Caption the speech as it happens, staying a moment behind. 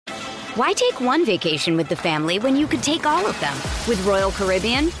Why take one vacation with the family when you could take all of them? With Royal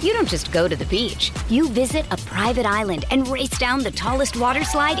Caribbean, you don't just go to the beach. You visit a private island and race down the tallest water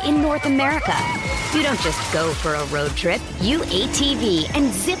slide in North America. You don't just go for a road trip. You ATV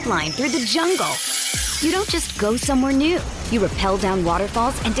and zip line through the jungle. You don't just go somewhere new. You rappel down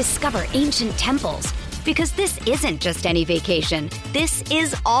waterfalls and discover ancient temples. Because this isn't just any vacation. This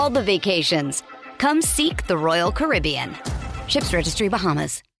is all the vacations. Come seek the Royal Caribbean. Ships Registry,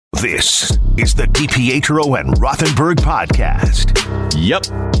 Bahamas. This is the DiPietro and Rothenberg podcast. Yep.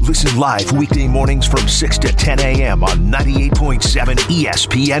 Listen live weekday mornings from 6 to 10 a.m. on 98.7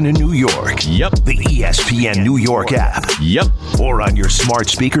 ESPN in New York. Yep. The ESPN New York app. Yep. Or on your smart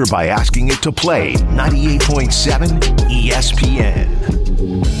speaker by asking it to play 98.7 ESPN.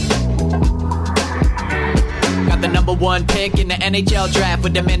 The number one pick in the NHL draft,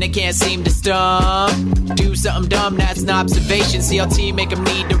 but the men they can't seem to stump. Do something dumb, that's an observation. See our team make them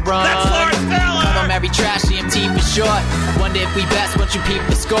need to run. That's Lawrence Taylor. Call them every trash, EMT for short. Wonder if we best once you peep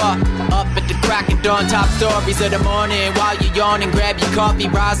the score. Up at the crack of dawn, top stories of the morning. While you're yawning, grab your coffee,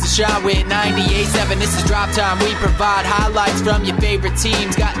 rise to shine with 98.7. This is Drop Time. We provide highlights from your favorite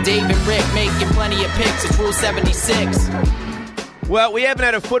teams. Got Dave and Rick making plenty of picks. It's Rule 76. Well, we haven't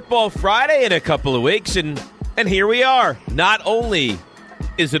had a Football Friday in a couple of weeks, and here we are. Not only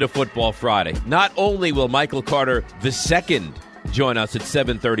is it a Football Friday, not only will Michael Carter II join us at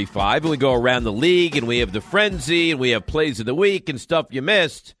 7:35, and we go around the league, and we have the frenzy, and we have plays of the week and stuff you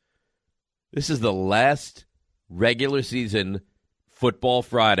missed. This is the last regular season Football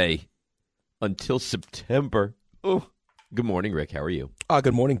Friday until September. Oh, good morning, Rick. How are you?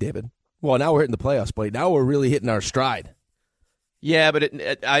 Good morning, David. Well, now we're hitting the playoffs, buddy. Now we're really hitting our stride. Yeah, but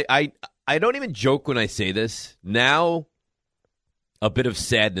I don't even joke when I say this. Now, a bit of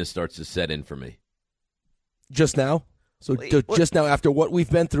sadness starts to set in for me. Just now? So just now, after what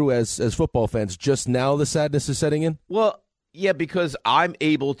we've been through as football fans, just now the sadness is setting in? Well, yeah, because I'm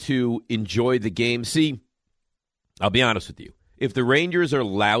able to enjoy the game. See, I'll be honest with you. If the Rangers are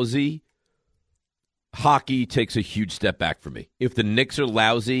lousy, hockey takes a huge step back for me. If the Knicks are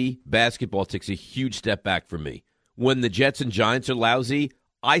lousy, basketball takes a huge step back for me. When the Jets and Giants are lousy,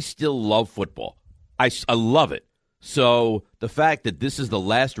 I still love football. I love it. So the fact that this is the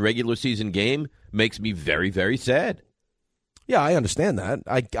last regular season game makes me very, very sad. Yeah, I understand that.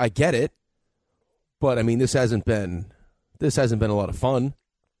 I get it. But I mean, this hasn't been a lot of fun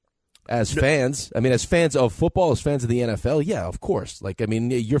as fans. I mean, as fans of football, as fans of the NFL, yeah, of course. Like, I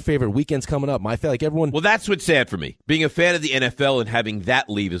mean, your favorite weekend's coming up. Like everyone. Well, that's what's sad for me. Being a fan of the NFL and having that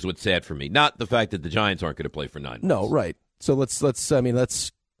leave is what's sad for me. Not the fact that the Giants aren't going to play for 9 months. No, right. So let's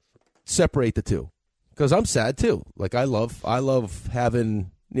separate the two, because I'm sad too. Like I love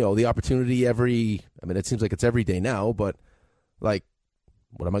having the opportunity it seems like it's every day now, but like,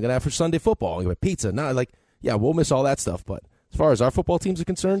 what am I gonna have for Sunday football? I'm gonna have pizza. Not like, yeah, we'll miss all that stuff, but as far as our football teams are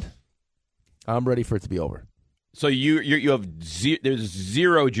concerned, I'm ready for it to be over. So you have there's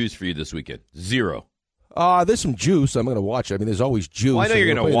zero juice for you this weekend. Zero. There's some juice. I'm gonna watch. I mean, there's always juice. Well, I know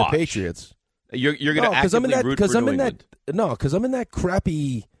you're gonna watch the Patriots. You're going to actively root for New England. Because I'm in that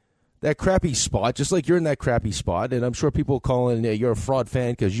crappy spot, just like you're in that crappy spot, and I'm sure people calling you're a fraud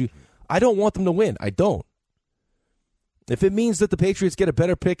fan because I don't want them to win. I don't. If it means that the Patriots get a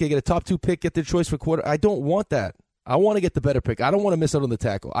better pick, they get a top 2 pick, get their choice for quarter, I don't want that. I want to get the better pick. I don't want to miss out on the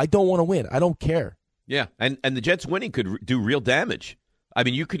tackle. I don't want to win. I don't care. Yeah, and the Jets winning could do real damage. I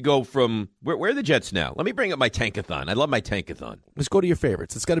mean, you could go from where are the Jets now? Let me bring up my Tankathon. I love my Tankathon. Let's go to your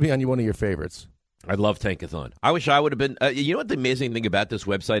favorites. It's got to be on one of your favorites. I love Tankathon. I wish I would have been. You know what the amazing thing about this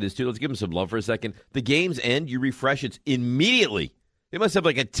website is, too? Let's give them some love for a second. The games end, you refresh it immediately. They must have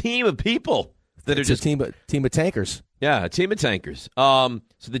like a team of people that are just a team of tankers. Yeah, a team of tankers. So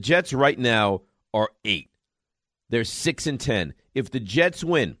the Jets right now are 8. They're 6-10. If the Jets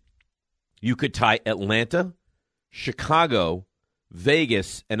win, you could tie Atlanta, Chicago,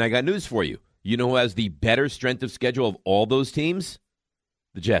 Vegas, and I got news for you. You know who has the better strength of schedule of all those teams?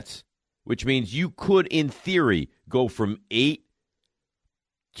 The Jets. Which means you could, in theory, go from 8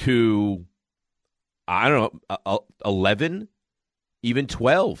 to, 11, even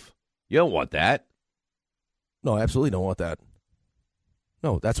 12. You don't want that. No, I absolutely don't want that.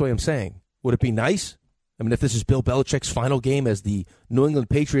 No, that's what I'm saying. Would it be nice? I mean, if this is Bill Belichick's final game as the New England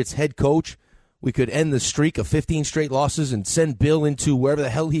Patriots head coach, we could end the streak of 15 straight losses and send Bill into wherever the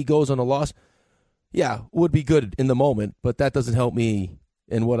hell he goes on a loss. Yeah, would be good in the moment, but that doesn't help me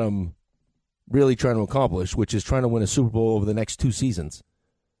in what I'm really trying to accomplish, which is trying to win a Super Bowl over the next 2 seasons.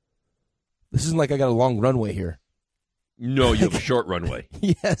 This isn't like I got a long runway here. No, you have a short runway.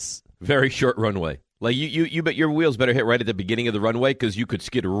 Yes. Very short runway. Like you bet your wheels better hit right at the beginning of the runway because you could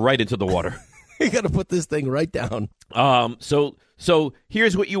skid right into the water. You got to put this thing right down. So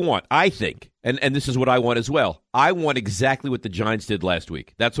here's what you want, I think, and this is what I want as well. I want exactly what the Giants did last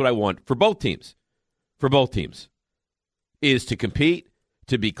week. That's what I want for both teams. For both teams, is to compete,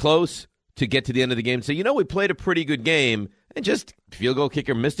 to be close, to get to the end of the game and say, we played a pretty good game, and just field goal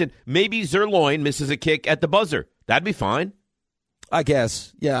kicker missed it. Maybe Zerloin misses a kick at the buzzer. That'd be fine. I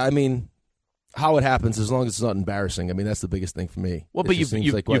guess. Yeah, I mean, how it happens, as long as it's not embarrassing. I mean, that's the biggest thing for me. Well, but you've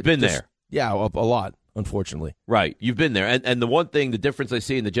been there. Yeah, a lot, unfortunately. Right, you've been there. And the one thing, the difference I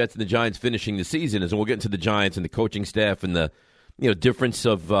see in the Jets and the Giants finishing the season is, and we'll get into the Giants and the coaching staff and the difference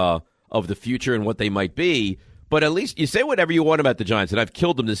of the future and what they might be, but at least you say whatever you want about the Giants, and I've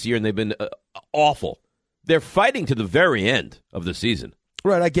killed them this year, and they've been awful. They're fighting to the very end of the season.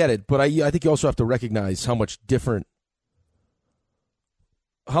 Right, I get it, but I think you also have to recognize how much different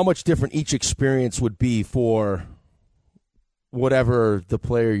each experience would be for whatever the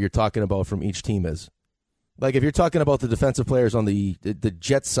player you're talking about from each team is. Like if you're talking about the defensive players on the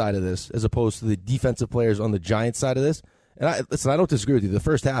Jets side of this as opposed to the defensive players on the Giants side of this, and I don't disagree with you. The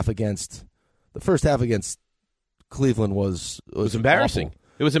first half against Cleveland was embarrassing. Awful.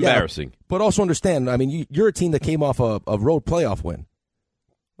 It was embarrassing. Yeah, but also understand, I mean, you're a team that came off a road playoff win.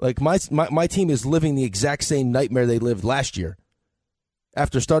 Like my team is living the exact same nightmare they lived last year.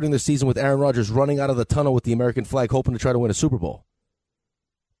 After starting the season with Aaron Rodgers running out of the tunnel with the American flag, hoping to try to win a Super Bowl.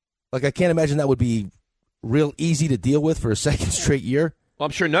 Like, I can't imagine that would be real easy to deal with for a second straight year. Well,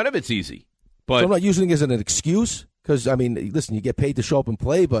 I'm sure none of it's easy. But so I'm not using it as an excuse because, I mean, listen, you get paid to show up and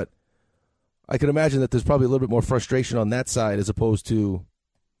play, but I can imagine that there's probably a little bit more frustration on that side as opposed to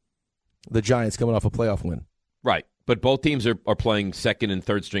the Giants coming off a playoff win. Right. But both teams are playing second and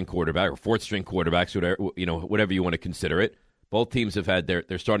third string quarterback or fourth string quarterbacks, whatever you want to consider it. Both teams have had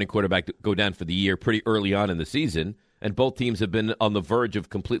their starting quarterback go down for the year pretty early on in the season, and both teams have been on the verge of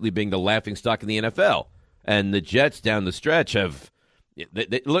completely being the laughingstock in the NFL. And the Jets down the stretch have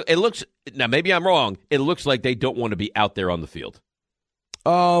it looks now, maybe I'm wrong, it looks like they don't want to be out there on the field.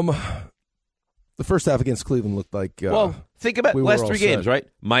 The first half against Cleveland looked like think about last three games, right?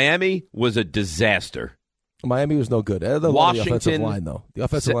 Miami was a disaster. Miami was no good. The offensive line, though. The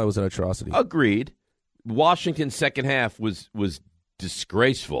offensive line was an atrocity. Agreed. Washington's second half was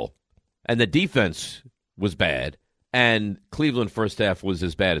disgraceful, and the defense was bad, and Cleveland first half was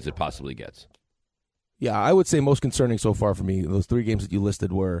as bad as it possibly gets. Yeah, I would say most concerning so far for me, those three games that you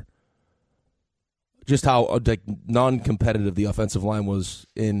listed were just how non-competitive the offensive line was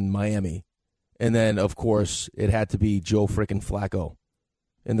in Miami. And then, of course, it had to be Joe frickin' Flacco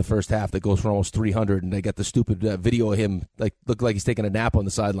in the first half that goes for almost 300, and they got the stupid video of him look like he's taking a nap on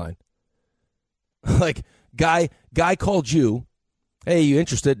the sideline. Like, guy called you, hey, you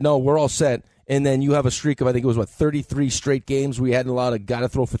interested? No, we're all set. And then you have a streak of, I think it was, 33 straight games where you hadn't allowed a guy to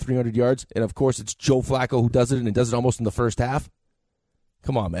throw for 300 yards. And, of course, it's Joe Flacco who does it, and he does it almost in the first half.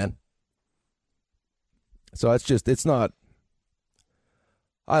 Come on, man. So it's not.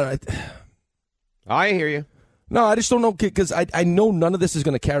 I hear you. No, I just don't know, because I know none of this is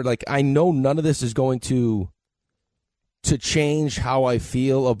going to carry. Like, I know none of this is going to change how I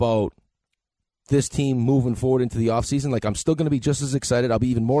feel about this team moving forward into the offseason. Like, I'm still going to be just as excited. I'll be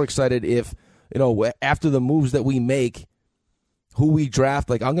even more excited if, after the moves that we make, who we draft,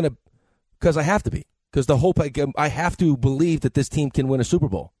 like, I'm going to, because I have to be. Because the hope, I have to believe that this team can win a Super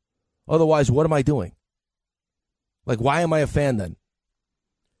Bowl. Otherwise, what am I doing? Like, why am I a fan then?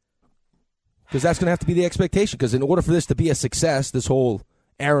 Because that's going to have to be the expectation. Because in order for this to be a success, this whole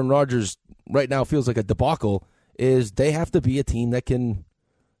Aaron Rodgers right now feels like a debacle, is they have to be a team that can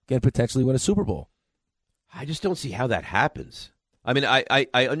potentially win a Super Bowl. I just don't see how that happens. I mean,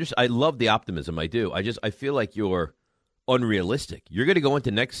 I love the optimism. I do. I feel like you're unrealistic. You're going to go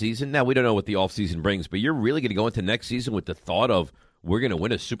into next season. Now, we don't know what the offseason brings, but you're really going to go into next season with the thought of we're going to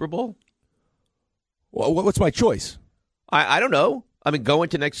win a Super Bowl? Well, what's my choice? I don't know. I mean, go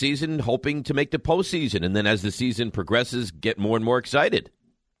into next season hoping to make the postseason, and then as the season progresses, get more and more excited.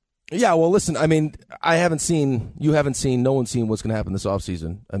 Yeah, well, listen, I mean, you haven't seen, no one's seen what's going to happen this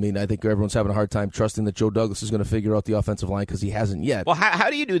offseason. I mean, I think everyone's having a hard time trusting that Joe Douglas is going to figure out the offensive line because he hasn't yet. Well, how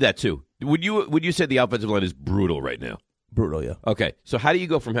do you do that, too? Would you say the offensive line is brutal right now? Brutal, yeah. Okay, so how do you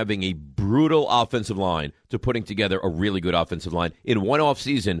go from having a brutal offensive line to putting together a really good offensive line in one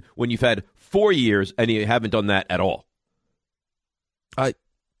offseason when you've had 4 years and you haven't done that at all? I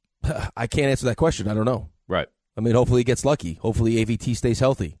can't answer that question. I don't know. Right. I mean, hopefully he gets lucky. Hopefully AVT stays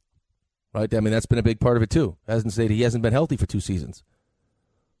healthy. Right? I mean, that's been a big part of it, too. He hasn't been healthy for 2 seasons.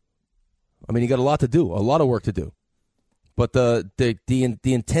 I mean, you got a lot to do, a lot of work to do. But the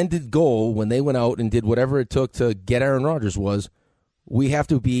intended goal when they went out and did whatever it took to get Aaron Rodgers was, we have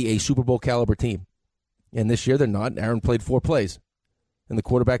to be a Super Bowl caliber team. And this year they're not. Aaron played 4 plays, and the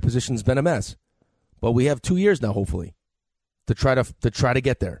quarterback position's been a mess. But we have 2 years now, hopefully, to try to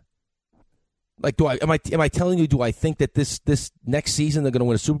get there. Like, am I telling you? Do I think that this next season they're going to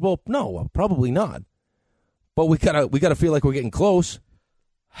win a Super Bowl? No, probably not. But we gotta feel like we're getting close.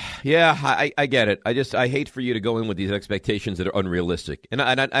 Yeah, I get it. I hate for you to go in with these expectations that are unrealistic, and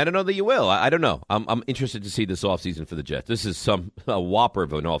I don't know that you will. I don't know. I'm interested to see this offseason for the Jets. This is a whopper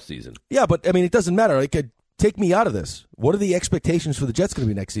of an offseason. Yeah, but I mean, it doesn't matter. Like, take me out of this. What are the expectations for the Jets going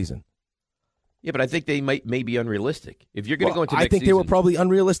to be next season? Yeah, but I think they may be unrealistic. If you're going to go into next I think they were probably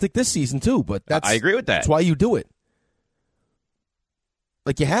unrealistic this season too. But I agree with that. That's why you do it.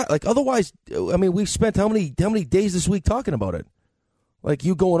 Otherwise, I mean, we've spent how many days this week talking about it? Like,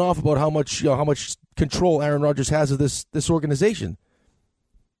 you going off about how much control Aaron Rodgers has of this organization.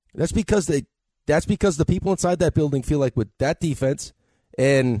 That's because the people inside that building feel like with that defense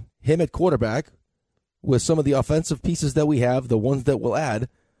and him at quarterback, with some of the offensive pieces that we have, the ones that we'll add,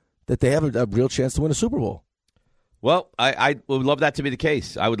 that they have a real chance to win a Super Bowl. Well, I would love that to be the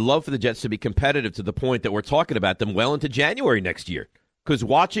case. I would love for the Jets to be competitive to the point that we're talking about them well into January next year. Because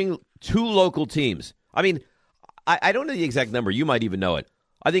watching 2 local teams, I mean, I don't know the exact number. You might even know it.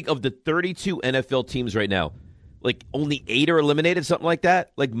 I think of the 32 NFL teams right now, like only 8 are eliminated, something like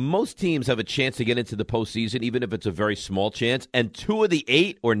that. Like, most teams have a chance to get into the postseason, even if it's a very small chance. And 2 of the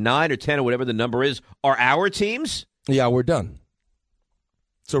 8 or 9 or 10 or whatever the number is are our teams. Yeah, we're done.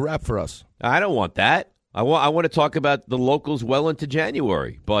 It's a wrap for us. I don't want that. I want to talk about the locals well into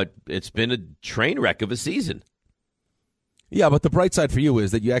January, but it's been a train wreck of a season. Yeah, but the bright side for you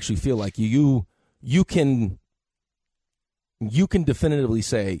is that you actually feel like you can definitively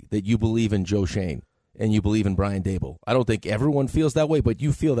say that you believe in Joe Schoen and you believe in Brian Daboll. I don't think everyone feels that way, but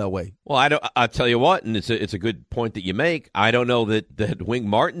you feel that way. Well, I'll tell you what, and it's a good point that you make. I don't know that Wink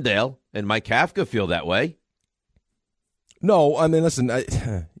Martindale and Mike Kafka feel that way. No, I mean, listen,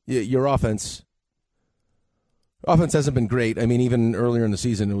 your offense hasn't been great. I mean, even earlier in the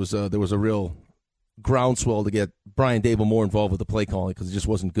season, there was a real groundswell to get Brian Daboll more involved with the play calling because it just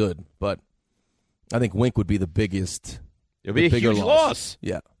wasn't good. But I think Wink would be the biggest. It would be a huge loss.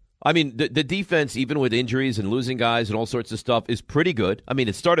 Yeah. I mean, the defense, even with injuries and losing guys and all sorts of stuff, is pretty good. I mean,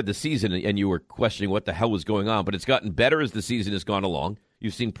 it started the season and you were questioning what the hell was going on, but it's gotten better as the season has gone along.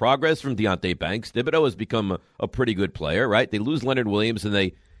 You've seen progress from Deonte Banks. Thibodeau has become a pretty good player, right? They lose Leonard Williams and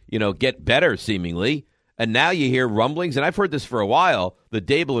they, get better seemingly. And now you hear rumblings, and I've heard this for a while, that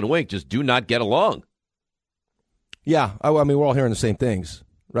Daboll and Wink just do not get along. Yeah, I mean, we're all hearing the same things,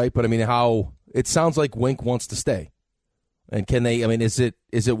 right? But I mean, how it sounds like Wink wants to stay. And can they? I mean, is it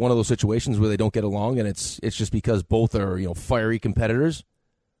one of those situations where they don't get along, and it's just because both are fiery competitors,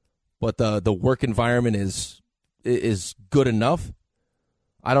 but the work environment is good enough?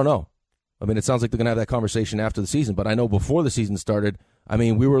 I don't know. I mean, it sounds like they're going to have that conversation after the season, but I know before the season started, I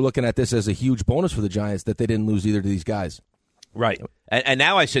mean, we were looking at this as a huge bonus for the Giants that they didn't lose either of these guys. Right. And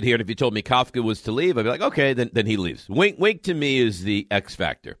now I sit here, and if you told me Kafka was to leave, I'd be like, okay, then he leaves. Wink to me is the X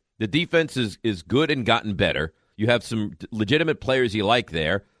factor. The defense is good and gotten better. You have some legitimate players you like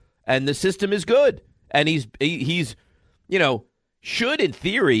there, and the system is good. And he's should, in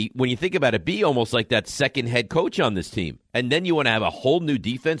theory, when you think about it, be almost like that second head coach on this team. And then you want to have a whole new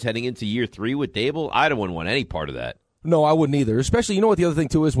defense heading into year 3 with Daboll. I don't want any part of that. No, I wouldn't either. Especially, what the other thing,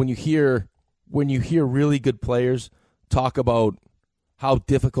 too, is when you hear really good players talk about how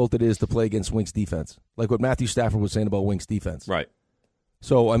difficult it is to play against Wink's defense. Like what Matthew Stafford was saying about Wink's defense. Right.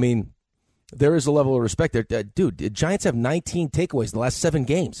 So, I mean, there is a level of respect there. Dude, the Giants have 19 takeaways in the last 7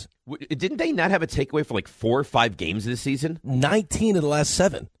 games. Didn't they not have a takeaway for like 4 or 5 games this season? 19 of the last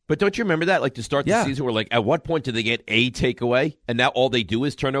 7. But don't you remember that? Like to start the season, we're like, at what point did they get a takeaway? And now all they do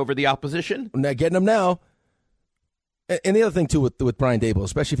is turn over the opposition? They're getting them now. And the other thing, too, with Brian Daboll,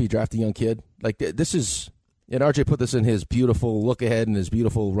 especially if you draft a young kid, like this is, and RJ put this in his beautiful look ahead and his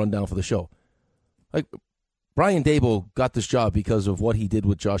beautiful rundown for the show. Like, Brian Daboll got this job because of what he did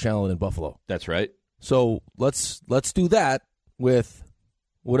with Josh Allen in Buffalo. That's right. So let's do that with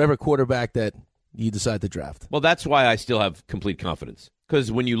whatever quarterback that you decide to draft. Well, that's why I still have complete confidence.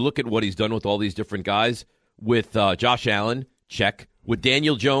 Because when you look at what he's done with all these different guys, with Josh Allen, check. With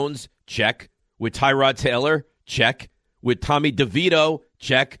Daniel Jones, check. With Tyrod Taylor, check. With Tommy DeVito,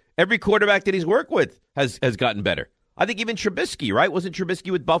 check. Every quarterback that he's worked with has gotten better. I think even Trubisky, right? Wasn't Trubisky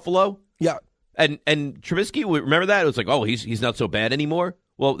with Buffalo? Yeah. And Trubisky, remember that? It was like, oh, he's not so bad anymore.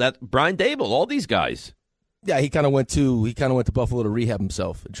 Well, that Brian Daboll, all these guys. Yeah, he kind of went to Buffalo to rehab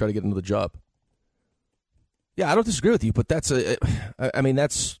himself and try to get another job. Yeah, I don't disagree with you, but that's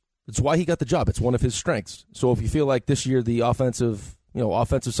why he got the job. It's one of his strengths. So if you feel like this year the offensive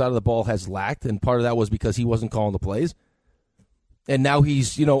side of the ball has lacked, and part of that was because he wasn't calling the plays, and now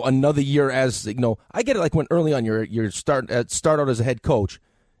he's another year as I get it. Like when early on you start out as a head coach.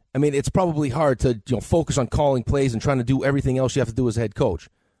 I mean, it's probably hard to focus on calling plays and trying to do everything else you have to do as a head coach.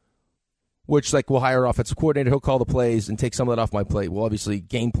 Which, like, we'll hire an offensive coordinator, he'll call the plays and take some of that off my plate. We'll obviously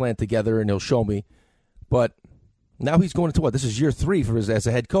game plan together and he'll show me. But now he's going into what? This is year 3 for as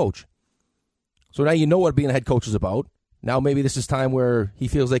a head coach. So now you know what being a head coach is about. Now maybe this is time where he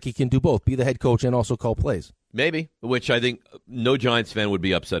feels like he can do both, be the head coach and also call plays. Maybe, which I think no Giants fan would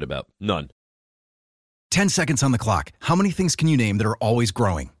be upset about. None. 10 seconds on the clock. How many things can you name that are always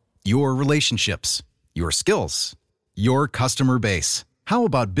growing? Your relationships, your skills, your customer base. How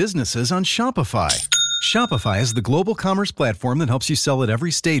about businesses on Shopify? Shopify is the global commerce platform that helps you sell at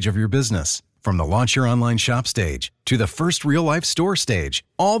every stage of your business. From the launch your online shop stage, to the first real-life store stage,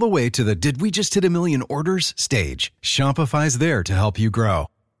 all the way to the did we just hit a million orders stage. Shopify's there to help you grow.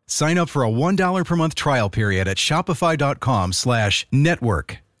 Sign up for a $1 per month trial period at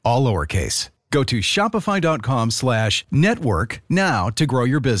shopify.com/network, all lowercase. Go to shopify.com/network now to grow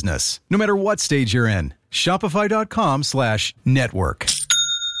your business, no matter what stage you're in. Shopify.com/network.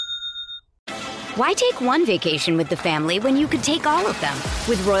 Why take one vacation with the family when you could take all of them?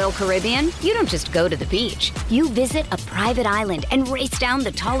 With Royal Caribbean, you don't just go to the beach. You visit a private island and race down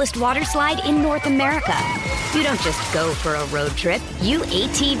the tallest water slide in North America. You don't just go for a road trip. You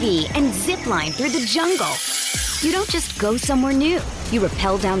ATV and zip line through the jungle. You don't just go somewhere new. You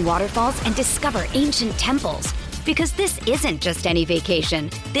rappel down waterfalls and discover ancient temples. Because this isn't just any vacation.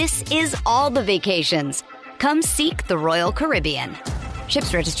 This is all the vacations. Come seek the Royal Caribbean.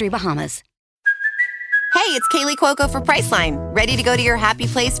 Ships Registry, Bahamas. Hey, it's Kaylee Cuoco for Priceline. Ready to go to your happy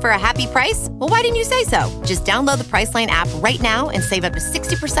place for a happy price? Well, why didn't you say so? Just download the Priceline app right now and save up to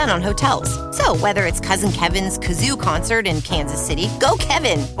 60% on hotels. So whether it's Cousin Kevin's Kazoo Concert in Kansas City, go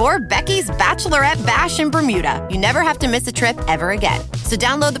Kevin, or Becky's Bachelorette Bash in Bermuda, you never have to miss a trip ever again. So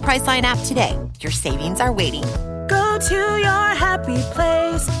download the Priceline app today. Your savings are waiting. Go to your happy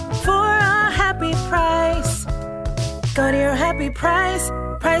place for a happy price. Go to your happy price,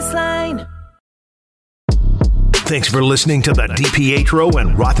 Priceline. Thanks for listening to the DiPietro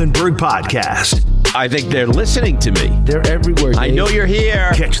and Rothenberg podcast. I think they're listening to me. They're everywhere, Dave. I know you're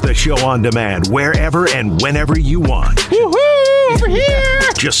here. Catch the show on demand wherever and whenever you want. Woohoo! Over here!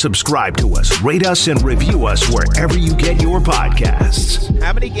 Just subscribe to us, rate us, and review us wherever you get your podcasts.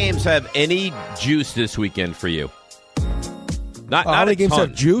 How many games have any juice this weekend for you? Not how many games ton.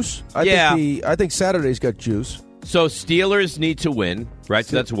 have juice? I think Saturday's got juice. So Steelers need to win, right?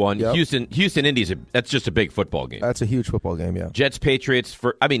 So that's one. Yep. Houston Indies, that's just a big football game. That's a huge football game, yeah. Jets Patriots,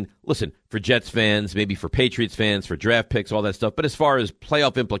 for Jets fans, maybe for Patriots fans, for draft picks, all that stuff. But as far as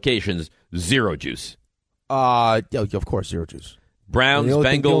playoff implications, zero juice. Yeah, of course, zero juice. Browns,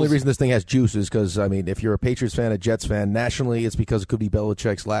 Bengals. The only reason this thing has juice is because, if you're a Patriots fan, a Jets fan, nationally, it's because it could be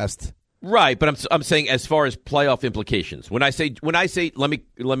Belichick's last. Right, but I'm saying as far as playoff implications. When I say let me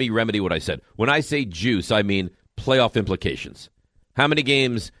remedy what I said. When I say juice, I mean playoff implications. How many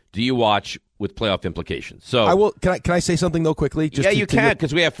games do you watch with playoff implications? So I will. Can I say something though quickly? You can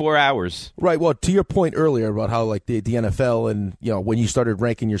because we have 4 hours. Right. Well, to your point earlier about how like the NFL and when you started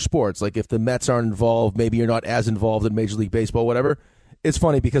ranking your sports, like if the Mets aren't involved, maybe you're not as involved in Major League Baseball, whatever. It's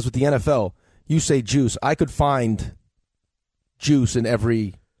funny because with the NFL, you say juice, I could find juice in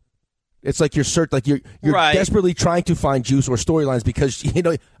every. It's like you're right. Desperately trying to find juice or storylines because I'm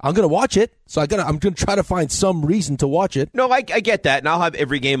going to watch it, so I'm going to try to find some reason to watch it. No, I get that, and I'll have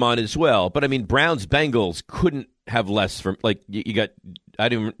every game on as well. But Browns Bengals couldn't have less from you got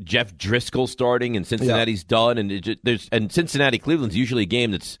Jeff Driscoll starting and Cincinnati's done, and Cincinnati Cleveland's usually a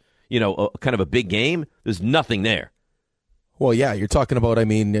game that's kind of a big game. There's nothing there. Well, yeah, you're talking about,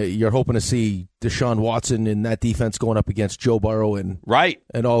 you're hoping to see Deshaun Watson in that defense going up against Joe Burrow and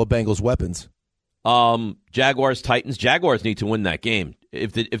all the Bengals' weapons. Jaguars, Titans. Jaguars need to win that game.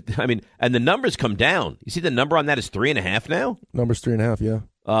 And the numbers come down. You see the number on that is 3.5 now? Number's 3.5, yeah.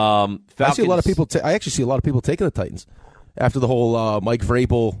 Falcons, I see a lot of people. I actually see a lot of people taking the Titans after the whole Mike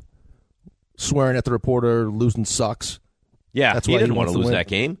Vrabel swearing at the reporter, losing sucks. Yeah, that's he why didn't want to win lose that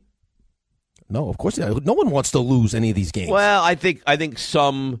game. No, of course not. No one wants to lose any of these games. Well, I think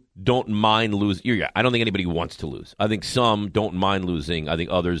some don't mind losing. I don't think anybody wants to lose. I think some don't mind losing. I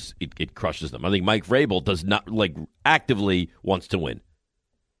think others, it crushes them. I think Mike Vrabel does not actively wants to win.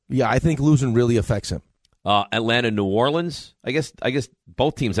 Yeah, I think losing really affects him. Atlanta, New Orleans. I guess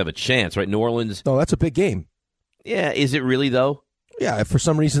both teams have a chance, right? New Orleans. No, that's a big game. Yeah, is it really though? Yeah, if for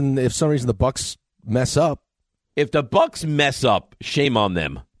some reason the Bucs mess up, If the Bucks mess up, shame on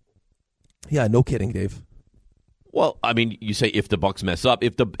them. Yeah, no kidding, Dave. Well, I mean, you say if the Bucks mess up.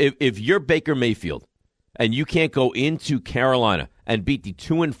 If you're Baker Mayfield and you can't go into Carolina and beat the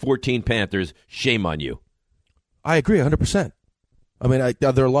 2-14 Panthers, shame on you. I agree 100%. I mean,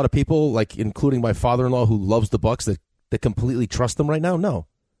 there are a lot of people, like including my father-in-law, who loves the Bucks that completely trust them right now. No.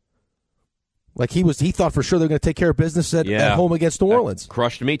 Like he thought for sure they were going to take care of business at home against New Orleans. That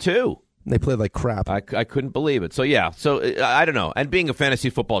crushed me too. They played like crap. I couldn't believe it. So, yeah. So, I don't know. And being a fantasy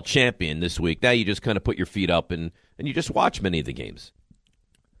football champion this week, now you just kind of put your feet up and you just watch many of the games.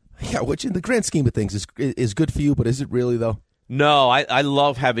 Yeah, which in the grand scheme of things is good for you, but is it really, though? No, I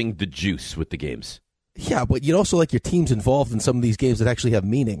love having the juice with the games. Yeah, but you'd also like your teams involved in some of these games that actually have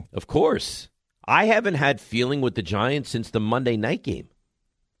meaning. Of course. I haven't had feeling with the Giants since the Monday night game.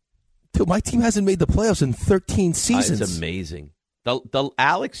 Dude, my team hasn't made the playoffs in 13 seasons. It's amazing. The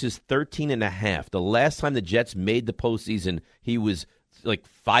Alex is 13.5. The last time the Jets made the postseason, he was like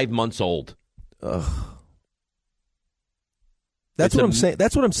 5 months old. Ugh. That's what I'm saying.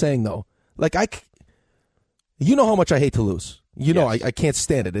 That's what I'm saying, though. Like you know how much I hate to lose. You know, I can't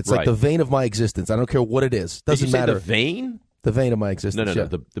stand it. It's like the vein of my existence. I don't care what it is. Doesn't matter. The vein? The vein of my existence. No.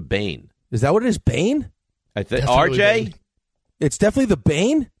 The bane. Is that what it is? Bane? I think RJ. Bane. It's definitely the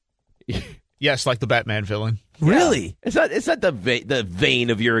Bane. Yes, like the Batman villain. Really? Yeah. It's not the vein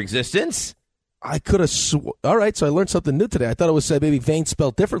of your existence. I could have. All right, so I learned something new today. I thought it was maybe vein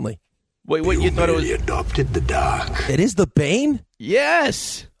spelled differently. Wait, what? You thought it was? Adopted the dark. It is the Bane?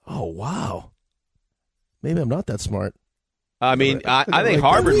 Yes. Oh wow. Maybe I'm not that smart. I mean, I think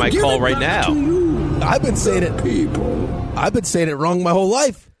Harvard might call right now. I've been saying it. I've been saying it wrong my whole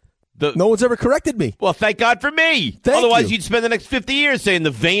life. No one's ever corrected me. Well, thank God for me. Otherwise, you'd spend the next 50 years saying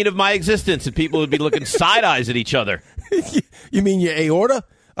the vein of my existence, and people would be looking side eyes at each other. You mean your aorta?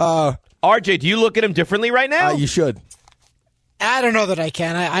 RJ, do you look at him differently right now? You should. I don't know that I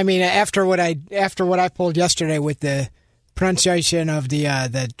can. I mean, after what I pulled yesterday with the pronunciation of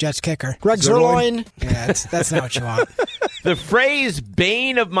the Jets kicker, Greg Zerloin. Yeah, that's not what you want. The phrase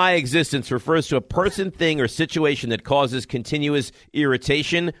 "bane of my existence" refers to a person, thing, or situation that causes continuous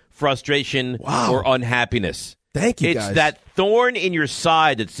irritation, frustration, or unhappiness. Thank you, guys. It's that thorn in your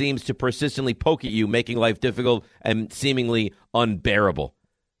side that seems to persistently poke at you, making life difficult and seemingly unbearable.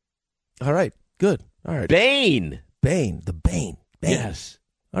 All right, good. All right. Bane. The Bane. Yes.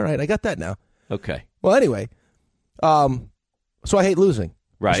 All right, I got that now. Okay. Well, anyway, so I hate losing.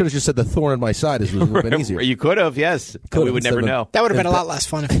 Right. I should have just said the thorn in my side is a little bit easier. You could have, yes. We would never know. That would have been a lot less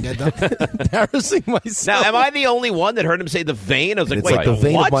fun if you did, though. Embarrassing myself. Now, am I the only one that heard him say the vein? I was like, it's wait, like the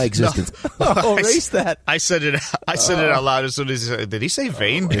vein what? of my existence. Erase that. I said it out loud as soon as he said, did he say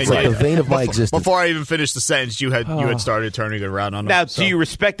vein? It's like the vein of my existence. Before I even finised the sentence, you had started turning it around on him. Now, do you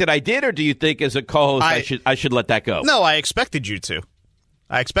respect that I did, or do you think as a co-host I should let that go? No, I expected you to.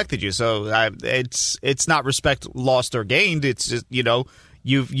 So it's not respect lost or gained. It's just,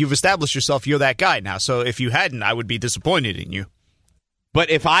 you've established yourself. You're that guy now. So if you hadn't, I would be disappointed in you.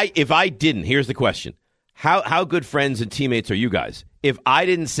 But if I didn't, here's the question: How good friends and teammates are you guys? If I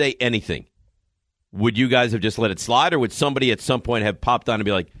didn't say anything, would you guys have just let it slide, or would somebody at some point have popped on and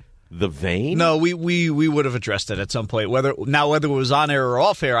be like, "The vein"? No, we would have addressed it at some point. Whether it was on air or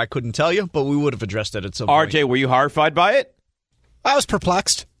off air, I couldn't tell you, but we would have addressed it at some point. RJ, were you horrified by it? I was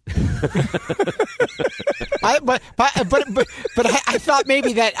perplexed. But I thought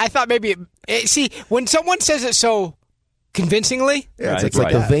maybe see, when someone says it so convincingly, it's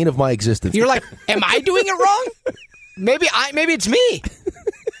like the vein of my existence. You're like, am I doing it wrong? Maybe it's me.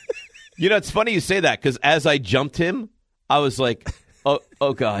 It's funny you say that, because as I jumped him, I was like,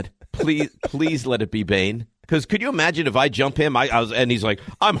 oh God, please let it be Bane. Because could you imagine if I jump him, and he's like,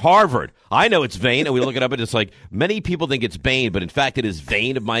 I'm Harvard. I know it's vein. And we look it up and it's like, many people think it's Bane, but in fact it is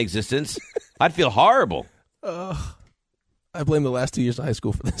vein of my existence. I'd feel horrible. I blame the last 2 years of high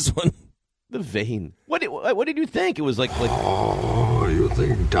school for this one. The vein. What did you think? It was like Oh, you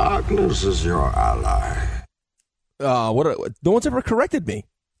think darkness is your ally? No one's ever corrected me.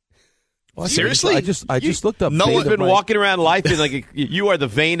 Well, seriously? I just looked up. No one's been walking around life being like, you are the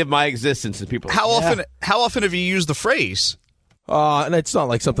vein of my existence. And people are like, How often have you used the phrase? And it's not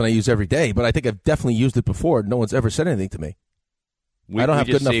like something I use every day, but I think I've definitely used it before. No one's ever said anything to me. I don't have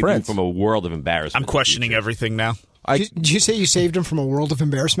good enough friends. From a world of embarrassment. I'm questioning everything now. Did you say you saved him from a world of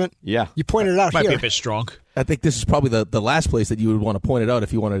embarrassment? Yeah. You pointed it out Might here. be a bit strong. I think this is probably the last place that you would want to point it out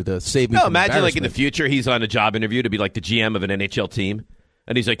if you wanted to save me from imagine like in the future he's on a job interview to be like the GM of an NHL team.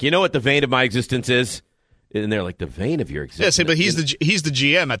 And he's like, you know what the vein of my existence is? And they're like, the vein of your existence. Yeah, but he's the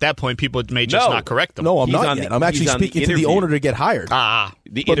GM. At that point, people may just not correct him. No, I'm not yet. I'm actually speaking to the owner to get hired. But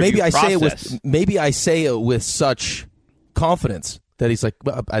maybe I say it with such confidence that he's like,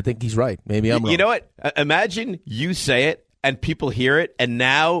 well, I think he's right. Maybe I'm wrong. You know what? Imagine you say it and people hear it, and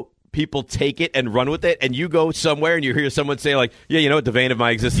now people take it and run with it, and you go somewhere and you hear someone say, like, yeah, you know what the vein of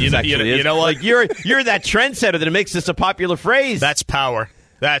my existence is? You know what? Like, you're that trendsetter that makes this a popular phrase. That's power.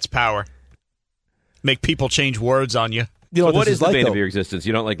 That's power. Make people change words on you. You know what is the like, vein though? of your existence?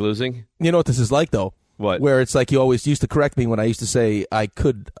 You don't like losing? You know what this is like, though? What? Where it's like you always used to correct me when I used to say I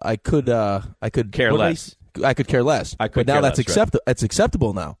could care less. I could care less. But now that's acceptable. It's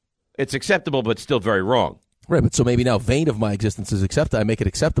acceptable now. It's acceptable, but still very wrong. Right, but so maybe now vein of my existence is accepted. I make it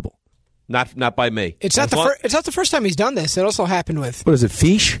acceptable. Not by me. It's not the first time he's done this. It also happened with. What is it?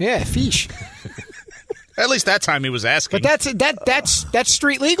 Fish? Yeah, fish. At least that time he was asking. But that's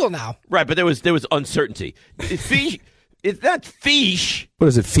street legal now. Right, but there was uncertainty. Fish. It's not fish. What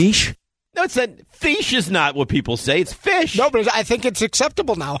is it? Fish? No, it's not. Fish is not what people say. It's fish. No, but I think it's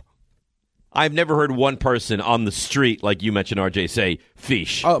acceptable now. I've never heard one person on the street, like you mentioned, RJ, say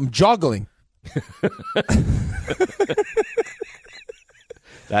fish. Joggling.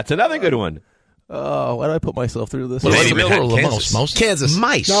 That's another good one. Oh, why do I put myself through this? Well, it's plural of most. Kansas.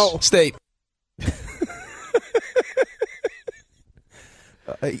 Mice. No. State.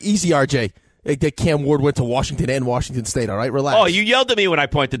 Easy, RJ. Cam Ward went to Washington and Washington State, all right? Relax. Oh, you yelled at me when I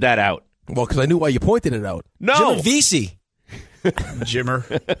pointed that out. Well, because I knew why you pointed it out. No. Jimmer Vesey.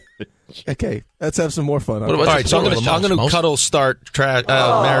 Jimmer. Okay, let's have some more fun. All right, so I'm going to cuddle, start,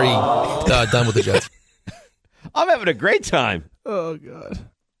 marry, done with the Jets. I'm having a great time. Oh, God.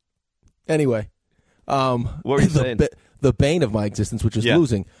 Anyway. What were you saying? The bane of my existence, which is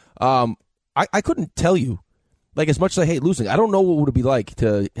losing. I couldn't tell you. Like, as much as I hate losing, I don't know what it would be like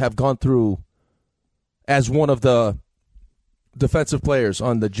to have gone through as one of the defensive players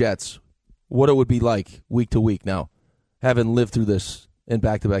on the Jets, what it would be like week to week now, having lived through this in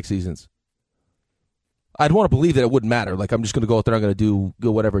back-to-back seasons. I'd want to believe that it wouldn't matter. Like, I'm just going to go out there, I'm going to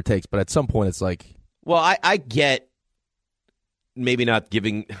do whatever it takes. But at some point, it's like... Well, I get maybe not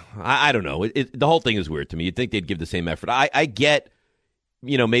giving... I don't know. The whole thing is weird to me. You'd think they'd give the same effort. I get,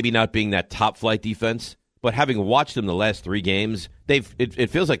 maybe not being that top-flight defense, but having watched them the last 3 games,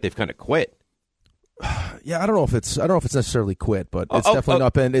 it feels like they've kind of quit. Yeah, I don't know if it's necessarily quit, but it's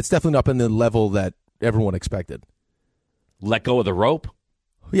definitely not been the level that everyone expected. Let go of the rope?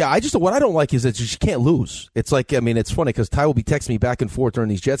 Yeah, what I don't like is that you just can't lose. It's like, it's funny because Ty will be texting me back and forth during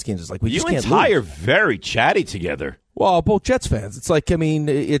these Jets games. It's like, we just can't lose. You and Ty are very chatty together. Well, both Jets fans. It's like,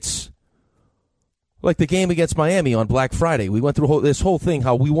 it's like the game against Miami on Black Friday. We went through this whole thing,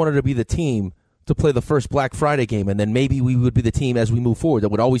 how we wanted to be the team to play the first Black Friday game, and then maybe we would be the team as we move forward that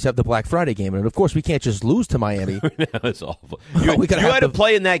would always have the Black Friday game. And, of course, we can't just lose to Miami. That's awful. You had to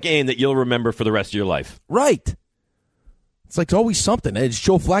play in that game that you'll remember for the rest of your life. Right. It's like always something. It's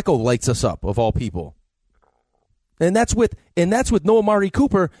Joe Flacco lights us up, of all people. And that's with no Amari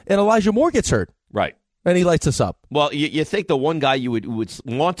Cooper and Elijah Moore gets hurt. Right. And he lights us up. Well, you think the one guy you would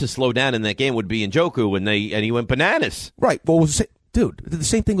want to slow down in that game would be Njoku, and he went bananas. Right. Well, dude, the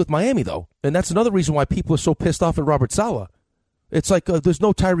same thing with Miami, though. And that's another reason why people are so pissed off at Robert Saleh. It's like there's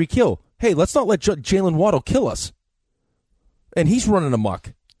no Tyreek Hill. Hey, let's not let Jalen Waddle kill us. And he's running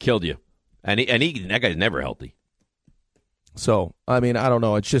amok. Killed you. And that guy's never healthy. So, I don't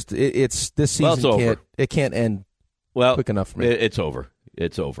know. It's just, it's this season can't end quick enough for me. It's over.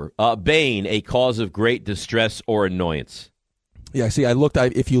 It's over. Bane, a cause of great distress or annoyance. Yeah, see,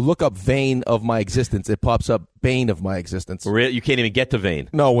 if you look up vein of my existence, it pops up bane of my existence. Really? You can't even get to vein?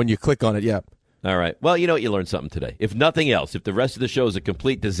 No, when you click on it, yeah. All right. Well, you know what? You learned something today. If nothing else, if the rest of the show is a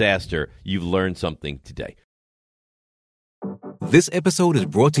complete disaster, you've learned something today. This episode is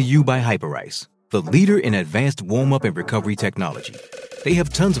brought to you by Hyperice, the leader in advanced warm-up and recovery technology. They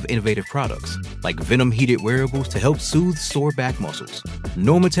have tons of innovative products, like Venom-heated wearables to help soothe sore back muscles,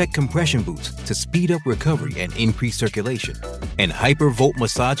 Normatec compression boots to speed up recovery and increase circulation, and Hypervolt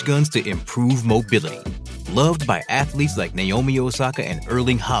massage guns to improve mobility. Loved by athletes like Naomi Osaka and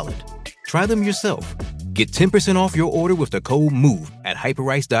Erling Haaland. Try them yourself. Get 10% off your order with the code MOVE at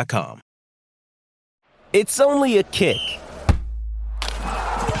Hyperice.com. It's only a kick.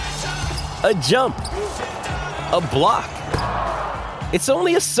 A jump. A block. It's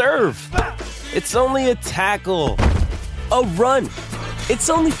only a serve. It's only a tackle. A run. It's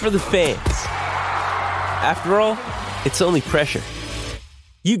only for the fans. After all, it's only pressure.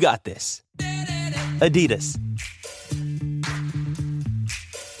 You got this. Adidas.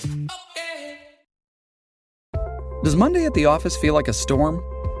 Does Monday at the office feel like a storm?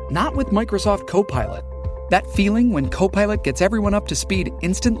 Not with Microsoft Copilot. That feeling when Copilot gets everyone up to speed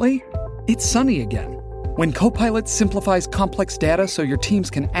instantly? It's sunny again. When Copilot simplifies complex data so your teams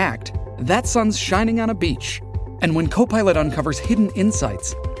can act, that sun's shining on a beach. And when Copilot uncovers hidden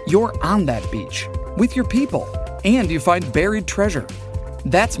insights, you're on that beach with your people, and you find buried treasure.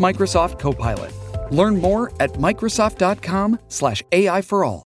 That's Microsoft Copilot. Learn more at Microsoft.com/AI for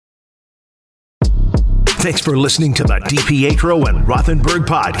all. Thanks for listening to the DiPietro and Rothenberg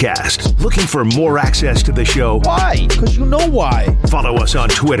podcast. Looking for more access to the show? Why? Because you know why. Follow us on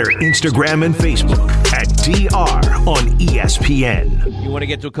Twitter, Instagram, and Facebook at DR on ESPN. You want to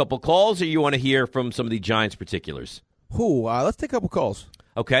get to a couple calls, or you want to hear from some of the Giants particulars? Let's take a couple calls.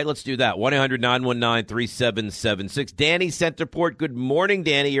 Okay, let's do that. 1-800-919-3776. Danny Centerport. Good morning,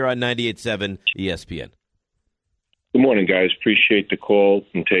 Danny. You're on 98.7 ESPN. Good morning, guys. Appreciate the call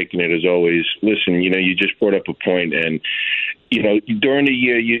and taking it as always. Listen, you just brought up a point, and, during the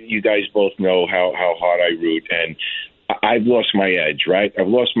year, you guys both know how hard I root, and I've lost my edge, right? I've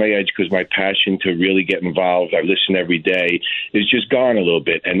lost my edge because my passion to really get involved, I listen every day, is just gone a little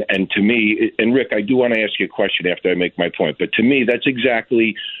bit. And to me, and Rick, I do want to ask you a question after I make my point, but to me, that's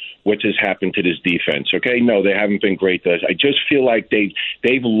exactly what has happened to this defense. Okay, no, they haven't been great to us. I just feel like they've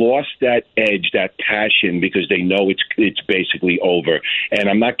lost that edge, that passion, because they know it's basically over. And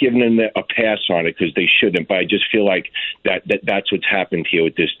I'm not giving them a pass on it because they shouldn't, but I just feel like that's what's happened here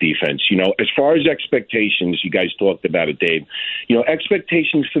with this defense. As far as expectations, you guys talked about it, Dave.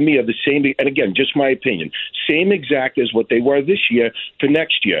 Expectations for me are the same, and again, just my opinion, same exact as what they were this year for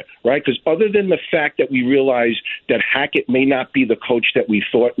next year, right? Because other than the fact that we realize that Hackett may not be the coach that we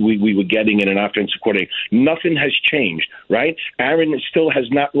thought we were getting in an offensive coordinator, nothing has changed, right? Aaron still has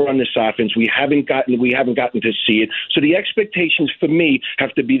not run this offense. We haven't gotten to see it. So the expectations for me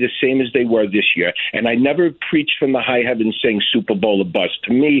have to be the same as they were this year. And I never preached from the high heavens saying Super Bowl or bust.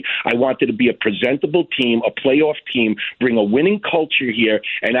 To me, I wanted to be a presentable team, a playoff team, bring a winning culture here,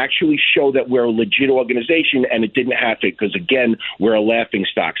 and actually show that we're a legit organization. And it didn't happen because, again, we're a laughing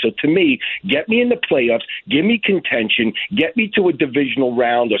stock. So to me, get me in the playoffs, give me contention, get me to a divisional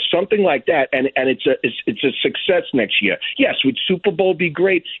round or something like that, and it's a success next year. Yes, would Super Bowl be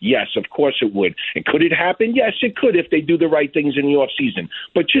great? Yes, of course it would. And could it happen? Yes, it could if they do the right things in the offseason.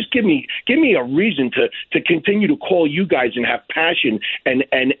 But just give me a reason to continue to call you guys and have passion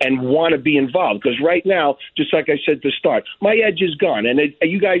and want to be involved. Because right now, just like I said to start, my edge is gone, and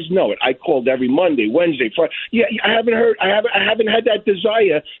you guys know it. I called every Monday, Wednesday, Friday. Yeah, I haven't had that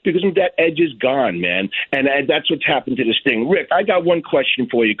desire because that edge is gone, man. And that's what's happened to this thing. Rick, I got one question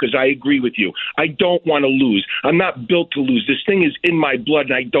for you because I agree with you. I don't want to lose. I'm not built to lose. This thing is in my blood,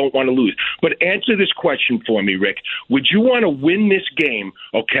 and I don't want to lose. But answer this question for me, Rick. Would you want to win this game,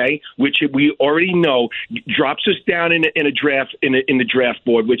 okay, which we already know drops us down in a draft in the draft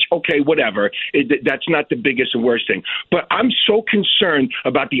board, which, okay, whatever. That's not the biggest and worst thing. But I'm so concerned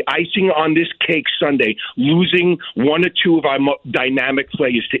about the icing on this cake Sunday, losing one or two of our dynamic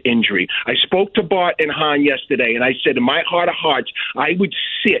players to injury. I spoke to Bart and Hahn yesterday, and I said, in my heart of hearts, I would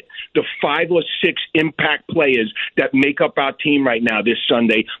sit the 5 or 6 impact players that make up our team right now this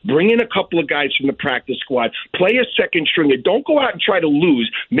Sunday. Bring in a couple of guys from the practice squad. Play a second stringer. Don't go out and try to lose.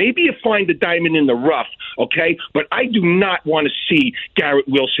 Maybe you find the diamond in the rough, okay? But I do not want to see Garrett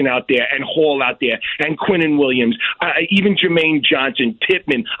Wilson out there and Hall out there and Quinnen Williams, even Jermaine Johnson,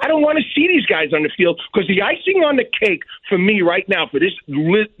 Pittman. I don't want to see these guys on the field because the icing on the cake for me right now for this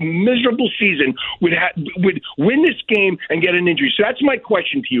miserable season would win this game and get an injury. So that's my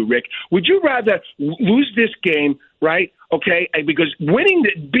question to you, Rick. Would you rather lose this game, right? Okay, because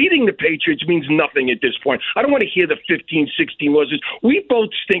beating the Patriots means nothing at this point. I don't want to hear the 15, 16 losses. We both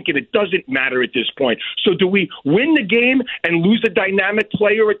thinking it doesn't matter at this point. So do we win the game and lose a dynamic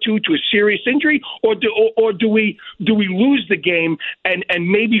player or two to a serious injury, or do we lose the game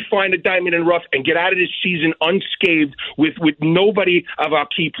and maybe find a diamond in the rough and get out of this season unscathed with nobody of our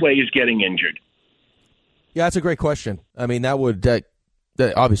key players getting injured? Yeah, that's a great question. I mean, that would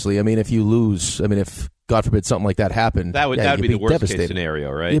obviously. I mean, if you lose, I mean, if God forbid something like that happened, that would be the worst case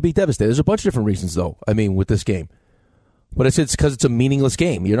scenario, right? You'd be devastated. There's a bunch of different reasons, though. I mean, with this game, but it's because it's a meaningless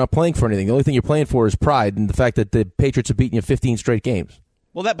game. You're not playing for anything. The only thing you're playing for is pride and the fact that the Patriots have beaten you 15 straight games.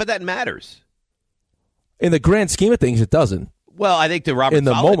 Well, that matters. In the grand scheme of things, it doesn't. Well, I think in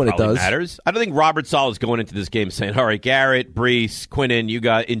the moment it does. Matters. I don't think Robert Saleh is going into this game saying, "All right, Garrett, Brees, Quinnen, you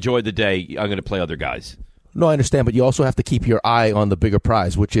got enjoy the day. I'm going to play other guys." No, I understand, but you also have to keep your eye on the bigger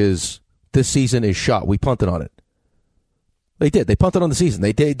prize, which is this season is shot. We punted on it. They did. They punted on the season.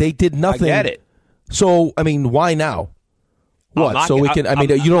 They did nothing. I get it. So, I mean, why now? What? So we can. I mean,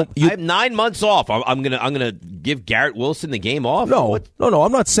 you don't. I have 9 months off. I'm gonna give Garrett Wilson the game off. No.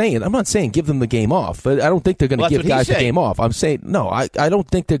 I'm not saying give them the game off. But I don't think they're going to give guys the game off. I'm saying no. I don't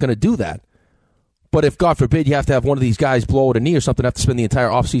think they're going to do that. But if, God forbid, you have to have one of these guys blow out a knee or something, have to spend the entire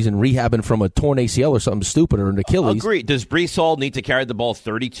offseason rehabbing from a torn ACL or something stupid or an Achilles. Agreed. Does Breece Hall need to carry the ball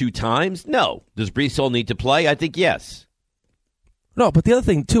 32 times? No. Does Breece Hall need to play? I think yes. No, but the other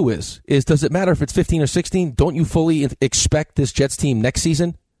thing, too, is does it matter if it's 15 or 16? Don't you fully expect this Jets team next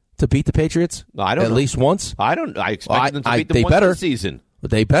season to beat the Patriots? No, I don't know. At least once? I expect them to beat them once this season.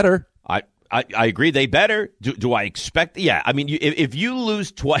 But they better. I agree. They better. Do I expect? Yeah. I mean, if you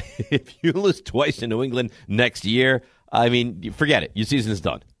lose twice, to New England next year, I mean, forget it. Your season is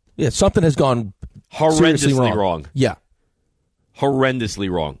done. Yeah, something has gone horrendously wrong. Yeah, horrendously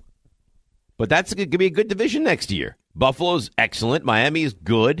wrong. But that's going to be a good division next year. Buffalo's excellent. Miami is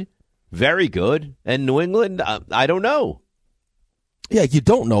good, very good, and New England, I don't know. Yeah, you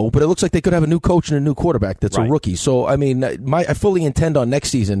don't know, but it looks like they could have a new coach and a new quarterback that's a rookie. So, I mean, I fully intend on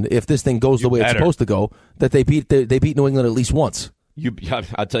next season, if this thing goes the way it's supposed to go, that they beat New England at least once.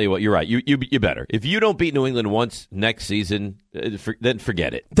 I'll tell you what, you're right. You better. If you don't beat New England once next season, then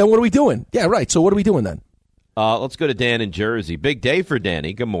forget it. Then what are we doing? Yeah, right. So what are we doing then? Let's go to Dan in Jersey. Big day for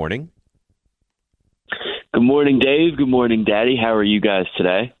Danny. Good morning. Good morning, Dave. Good morning, Daddy. How are you guys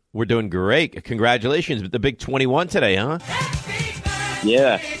today? We're doing great. Congratulations. The big 21 today, huh?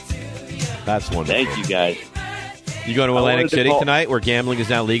 Yeah. That's wonderful. Thank you, guys. You going to Atlantic City tonight where gambling is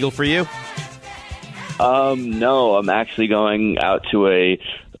now legal for you? No, I'm actually going out to a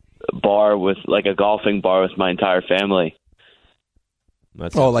bar like a golfing bar with my entire family.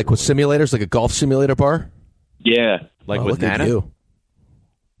 Like with simulators, like a golf simulator bar? Yeah. Like with Nana?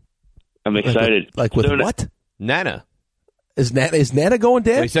 I'm excited. Like with what? Nana. Is Nana going,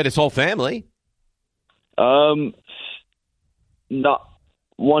 Dan? Well, he said his whole family. Not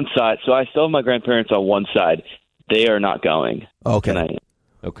one side. So I still have my grandparents on one side. They are not going. Okay. Tonight.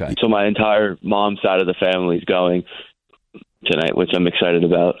 Okay. So my entire mom's side of the family is going tonight, which I'm excited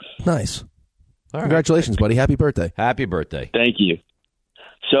about. Nice. All right. Congratulations, buddy. Happy birthday. Happy birthday. Thank you.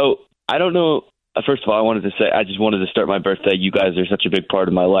 So I don't know. First of all, I just wanted to start my birthday. You guys are such a big part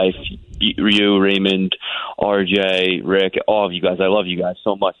of my life. You, Raymond, RJ, Rick, all of you guys. I love you guys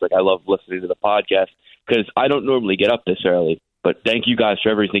so much. Like, I love listening to the podcast because I don't normally get up this early. But thank you guys for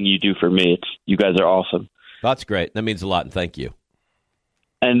everything you do for me. You guys are awesome. That's great. That means a lot, and thank you.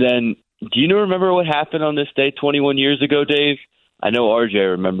 And then, do you remember what happened on this day 21 years ago, Dave? I know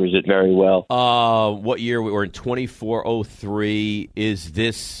RJ remembers it very well. What year? We were in 2403. Is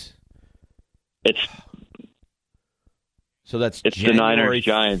this? So that's it's January. The Niners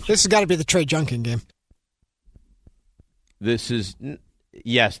Giants. This has got to be the Trey Junkin game. This is.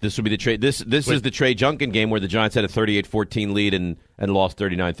 Yes, this will be the Trey. This is the Trey Junkin game where the Giants had a 38-14 lead and lost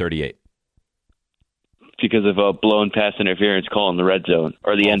 39-38. Because of a blown pass interference call in the red zone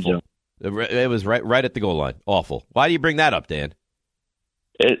or the end zone. It was right at the goal line. Awful. Why do you bring that up, Dan?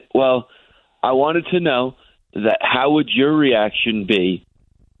 Well, I wanted to know that how would your reaction be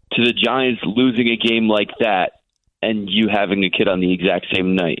to the Giants losing a game like that and you having a kid on the exact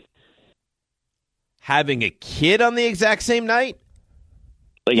same night? Having a kid on the exact same night?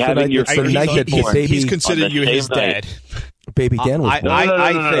 Like having your first newborn. He's considered you his dad. Baby Dan was born.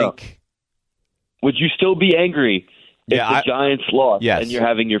 I think. Would you still be angry if the Giants lost and you're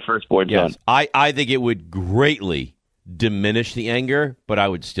having your firstborn son? I think it would greatly diminish the anger, but I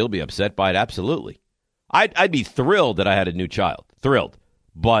would still be upset by it, absolutely. I'd be thrilled that I had a new child. Thrilled.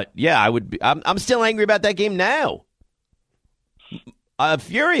 But, yeah, I would be. I'm still angry about that game now. I'm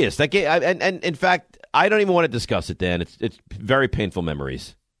furious. That game, and in fact, I don't even want to discuss it, Dan. It's very painful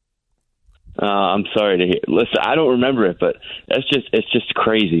memories. I'm sorry to hear. Listen, I don't remember it, but it's just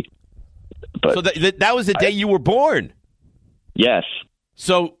crazy. But so that was the day you were born? Yes.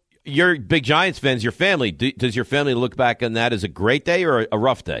 So you're big Giants fans, your family. Does your family look back on that as a great day or a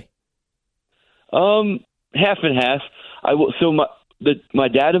rough day? Half and half. My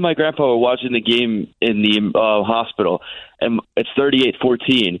dad and my grandpa were watching the game in the hospital, and it's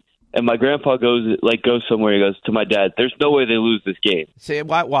 38-14. And my grandpa goes somewhere. He goes to my dad, "There's no way they lose this game." Say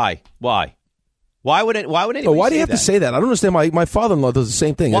why? Why would anybody? Why do you have to say that? I don't understand. My father-in-law does the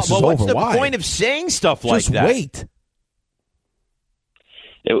same thing. This is over. What's the Why? point of saying stuff like Just that? Wait.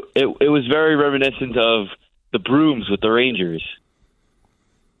 It was very reminiscent of the Brooms with the Rangers.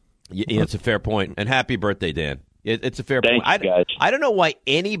 Yeah, it's a fair point. And happy birthday, Dan. It's a fair point. Thank you, guys. I don't know why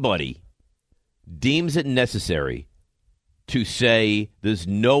anybody deems it necessary to say there's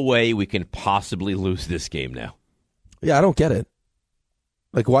no way we can possibly lose this game now. Yeah, I don't get it.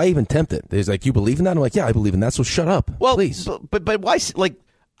 Like, why even tempt it? He's like, you believe in that? I'm like, yeah, I believe in that, so shut up. Well, please. But why, like,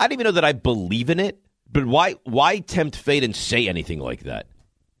 I don't even know that I believe in it, but why tempt fate and say anything like that?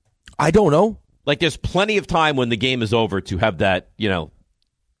 I don't know. Like, there's plenty of time when the game is over to have that,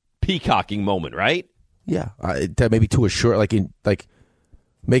 peacocking moment, right? Yeah, maybe to assure,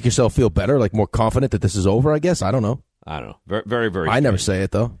 make yourself feel better, like more confident that this is over, I guess. I don't know. Very, very, very I never say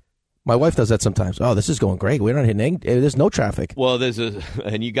it, though. My wife does that sometimes. Oh, this is going great. We're not hitting. There's no traffic. Well,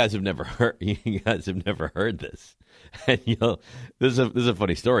 and you guys have never heard. You guys have never heard this. And this is a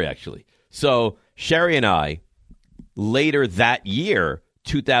funny story, actually. So Sherry and I, later that year,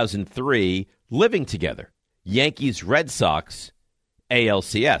 2003, living together. Yankees, Red Sox,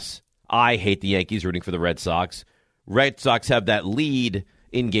 ALCS. I hate the Yankees, rooting for the Red Sox. Red Sox have that lead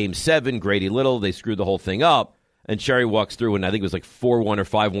in Game 7. Grady Little, they screwed the whole thing up. And Sherry walks through, and I think it was like 4-1 or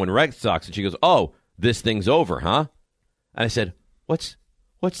 5-1 Red Sox. And she goes, "Oh, this thing's over, huh?" And I said,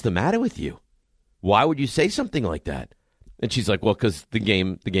 What's the matter with you? Why would you say something like that? And she's like, "Well, because the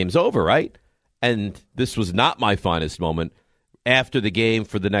game's over, right?" And this was not my finest moment. After the game,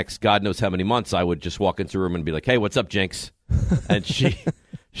 for the next God knows how many months, I would just walk into a room and be like, "Hey, what's up, Jinx?" And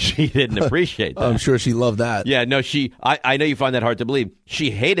she didn't appreciate that. I'm sure she loved that. Yeah, no, I know you find that hard to believe.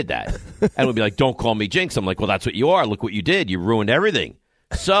 She hated that and would be like, "Don't call me Jinx." I'm like, "Well, that's what you are. Look what you did. You ruined everything."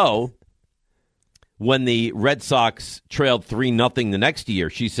 So when the Red Sox trailed 3-0 the next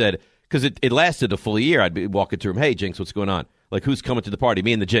year, she said, because it lasted a full year, I'd be walking to her, "Hey, Jinx, what's going on? Like, who's coming to the party?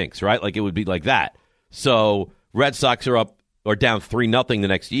 Me and the Jinx, right?" Like, it would be like that. So Red Sox are up or down 3-0 the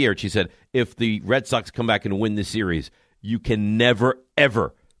next year. And she said, "If the Red Sox come back and win this series, you can never,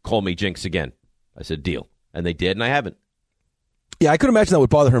 ever call me Jinx again." I said, "Deal." And they did, and I haven't. Yeah, I could imagine that would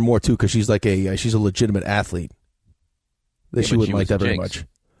bother her more, too, because she's like she's a legitimate athlete. She wouldn't like that very much.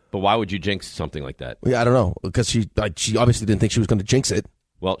 But why would you jinx something like that? Yeah, I don't know, because she obviously didn't think she was going to jinx it.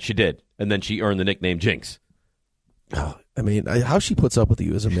 Well, she did, and then she earned the nickname Jinx. Oh, I mean, how she puts up with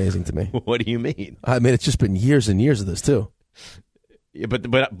you is amazing to me. What do you mean? I mean, it's just been years and years of this, too. Yeah,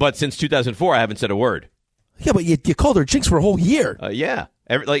 but since 2004, I haven't said a word. Yeah, but you called her Jinx for a whole year. Yeah.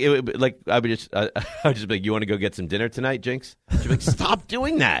 I would just be like, "You want to go get some dinner tonight, Jinx?" She'd be like, "Stop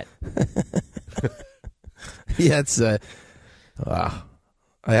doing that." Yeah, it's I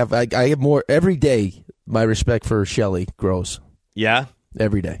have more every day. My respect for Shelley grows. Yeah,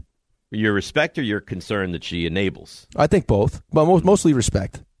 every day. Your respect or your concern that she enables? I think both, but mostly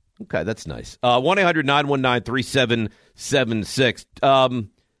respect. Okay, that's nice. 1-800-919-3776.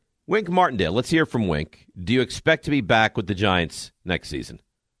 Wink Martindale, let's hear from Wink. Do you expect to be back with the Giants next season?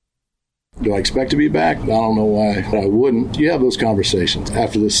 Do I expect to be back? I don't know why I wouldn't. You have those conversations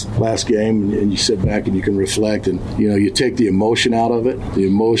after this last game, and you sit back and you can reflect, and you take the emotion out of it, the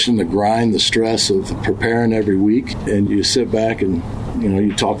emotion, the grind, the stress of preparing every week, and you sit back and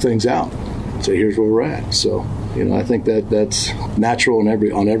you talk things out. Say, here's where we're at. So I think that's natural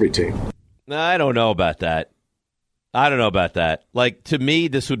on every team. I don't know about that. Like, to me,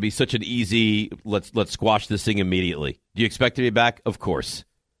 this would be such an easy, let's squash this thing immediately. Do you expect to be back? Of course.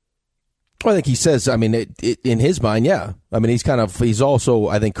 Well, I think he says, I mean, in his mind, yeah. I mean, he's also,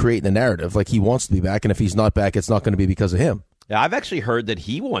 I think, creating a narrative. Like, he wants to be back, and if he's not back, it's not going to be because of him. Yeah, I've actually heard that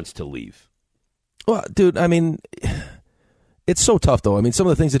he wants to leave. Well, dude, I mean, it's so tough, though. I mean, some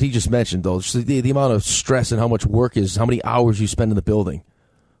of the things that he just mentioned, though, just the amount of stress and how much work is, how many hours you spend in the building.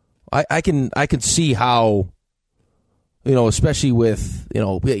 I can see how, especially with,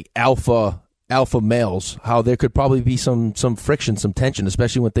 alpha males, how there could probably be some friction, some tension,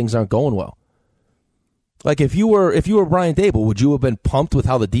 especially when things aren't going well. Like, if you were Brian Daboll, would you have been pumped with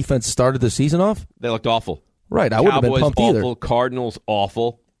how the defense started the season off? They looked awful. Right, I wouldn't have been pumped awful, either. Cardinals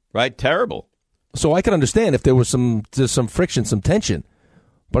awful, right? Terrible. So I can understand if there was some friction, some tension.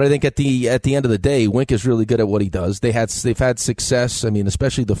 But I think at the end of the day, Wink is really good at what he does. They've had success. I mean,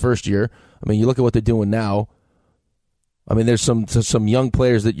 especially the first year. I mean, you look at what they're doing now. I mean, there's some young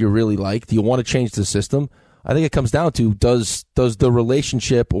players that you really like. Do you want to change the system? I think it comes down to does the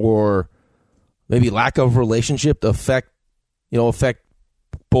relationship or maybe lack of relationship affect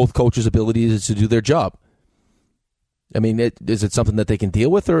both coaches' abilities to do their job? I mean, is it something that they can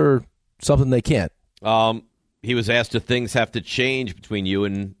deal with or something they can't? He was asked if things have to change between you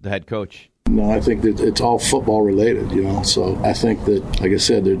and the head coach. No, I think that it's all football related, So I think that, like I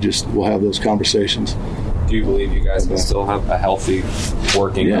said, we'll have those conversations. Do you believe you guys can still have a healthy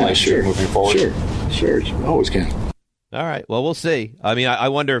working relationship moving forward? Sure. You always can. All right. Well, we'll see. I mean, I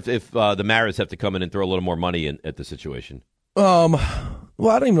wonder if the Maras have to come in and throw a little more money at the situation. Well,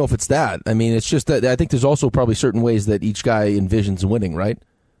 I don't even know if it's that. I mean, it's just that I think there's also probably certain ways that each guy envisions winning, right?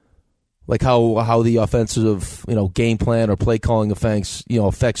 like how the offensive game plan or play calling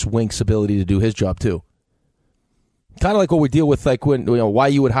affects Wink's ability to do his job too. Kind of like what we deal with, like when why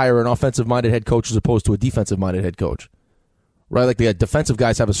you would hire an offensive-minded head coach as opposed to a defensive-minded head coach, right? Like the defensive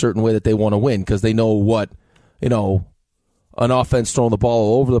guys have a certain way that they want to win because they know what an offense throwing the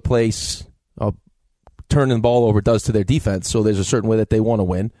ball all over the place, turning the ball over does to their defense. So there's a certain way that they want to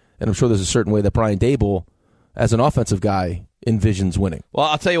win, and I'm sure there's a certain way that Brian Daboll, as an offensive guy, envisions winning. Well,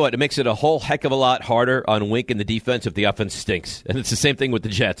 I'll tell you what, it makes it a whole heck of a lot harder on Wink and the defense if the offense stinks. And it's the same thing with the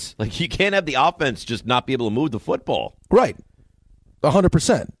Jets. Like, you can't have the offense just not be able to move the football. Right.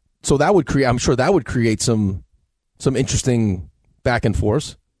 100%. So I'm sure that would create some interesting back and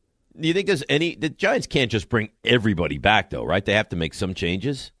forth. Do you think the Giants can't just bring everybody back though, right? They have to make some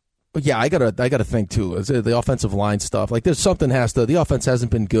changes. Yeah, I gotta think too. The offensive line stuff. Like there's something the offense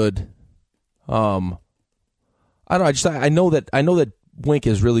hasn't been good. I don't know. I know that Wink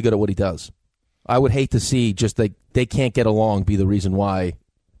is really good at what he does. I would hate to see just they can't get along be the reason why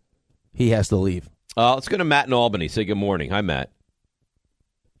he has to leave. Let's go to Matt in Albany. Say good morning. Hi, Matt.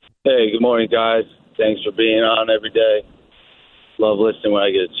 Hey, good morning, guys. Thanks for being on every day. Love listening when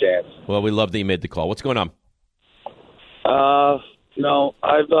I get a chance. Well, we love that you made the call. What's going on? I've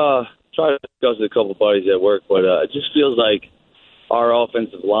tried to discuss with a couple of buddies at work, but it just feels like our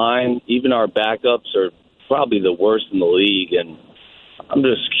offensive line, even our backups, are probably the worst in the league, and I'm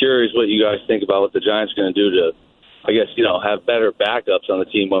just curious what you guys think about what the Giants are going to do to, I guess, have better backups on the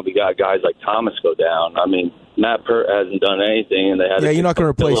team when we got guys like Thomas go down. I mean, Matt Pert hasn't done anything, and they had. Yeah, you're not going to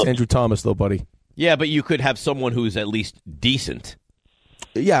replace Andrew Thomas, though, buddy. Yeah, but you could have someone who's at least decent.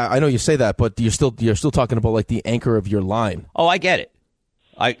 Yeah, I know you say that, but you're still talking about like the anchor of your line. Oh, I get it.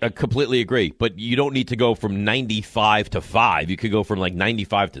 I completely agree, but you don't need to go from 95 to 5. You could go from like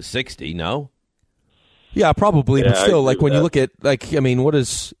 95 to 60. No. Yeah, probably, but still, like when you look at, what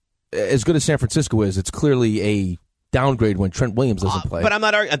is as good as San Francisco is, it's clearly a downgrade when Trent Williams doesn't play. But I'm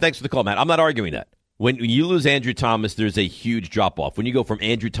not. Thanks for the call, Matt. I'm not arguing that. When you lose Andrew Thomas, there's a huge drop off. When you go from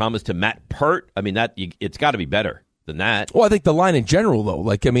Andrew Thomas to Matt Pert, it's got to be better than that. Well, I think the line in general, though,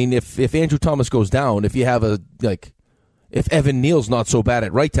 if Andrew Thomas goes down, if you have if Evan Neal's not so bad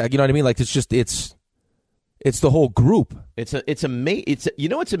at right tackle, you know what I mean? Like it's the whole group. It's amazing.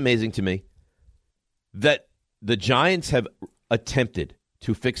 What's amazing to me? That the Giants have attempted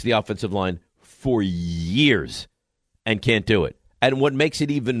to fix the offensive line for years and can't do it. And what makes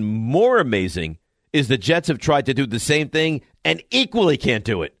it even more amazing is the Jets have tried to do the same thing and equally can't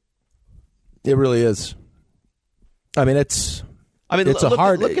do it. It really is. Look at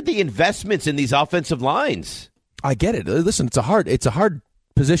the investments in these offensive lines. I get it. Listen, it's a hard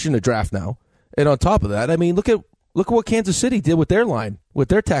position to draft now. And on top of that, look at what Kansas City did with their line, with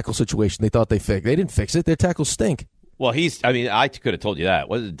their tackle situation. They thought they fixed. They didn't fix it. Their tackles stink. Well, I could have told you that.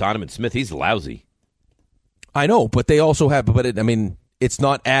 What is it, Donovan Smith? He's lousy. I know, but they also have. It's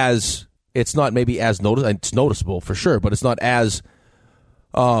not maybe as it's noticeable for sure, but it's not as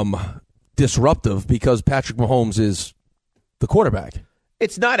disruptive because Patrick Mahomes is the quarterback.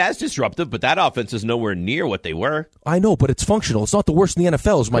 It's not as disruptive, but that offense is nowhere near what they were. I know, but it's functional. It's not the worst in the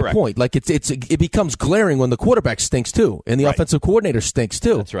NFL is my Correct. point. Like it becomes glaring when the quarterback stinks too, and the offensive coordinator stinks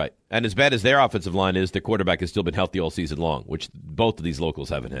too. That's right. And as bad as their offensive line is, their quarterback has still been healthy all season long, which both of these locals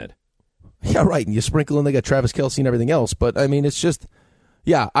haven't had. Yeah, right. And you sprinkle in, they got Travis Kelce and everything else. But it's just,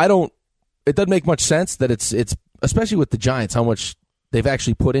 it doesn't make much sense that it's especially with the Giants, how much they've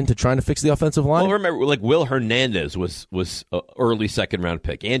actually put into trying to fix the offensive line. Well, remember, like Will Hernandez was an early second-round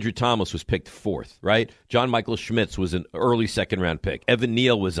pick. Andrew Thomas was picked 4th, right? John Michael Schmitz was an early second-round pick. Evan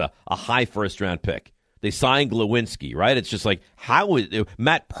Neal was a high first-round pick. They signed Glowinski, right? It's just like,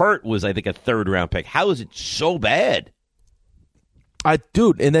 Matt Pert was, I think, a third-round pick. How is it so bad? And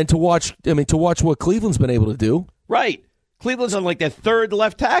then to watch what Cleveland's been able to do. Right. Cleveland's on like their third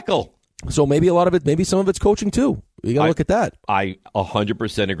left tackle. So maybe some of it's coaching too. You got to look at that. I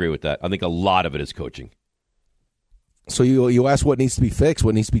 100% agree with that. I think a lot of it is coaching. So you ask what needs to be fixed,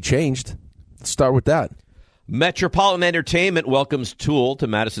 what needs to be changed. Let's start with that. Metropolitan Entertainment welcomes Tool to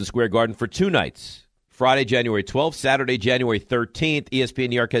Madison Square Garden for 2 nights. Friday, January 12th, Saturday, January 13th. ESPN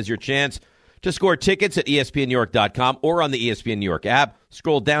New York has your chance to score tickets at ESPNNewYork.com or on the ESPN New York app.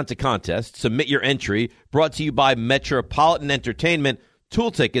 Scroll down to contest. Submit your entry. Brought to you by Metropolitan Entertainment.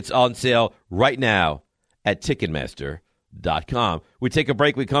 Tool tickets on sale right now at Ticketmaster.com. We take a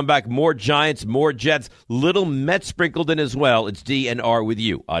break. We come back. More Giants, more Jets. Little Mets sprinkled in as well. It's DNR with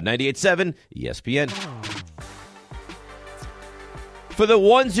you on 98.7 ESPN. For the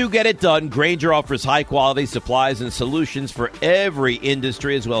ones who get it done, Grainger offers high-quality supplies and solutions for every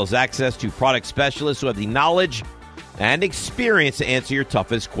industry, as well as access to product specialists who have the knowledge and experience to answer your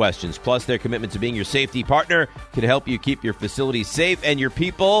toughest questions. Plus, their commitment to being your safety partner can help you keep your facility safe and your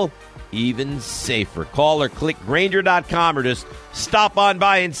people even safer. Call or click Grainger.com or just stop on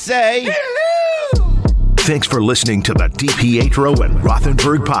by and say hello. Thanks for listening to the DiPietro and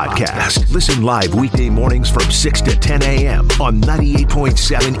Rothenberg podcast. Listen live weekday mornings from 6 to 10 a.m. on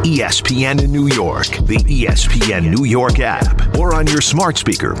 98.7 ESPN in New York, the ESPN New York app, or on your smart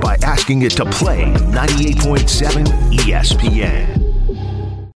speaker by asking it to play 98.7 ESPN.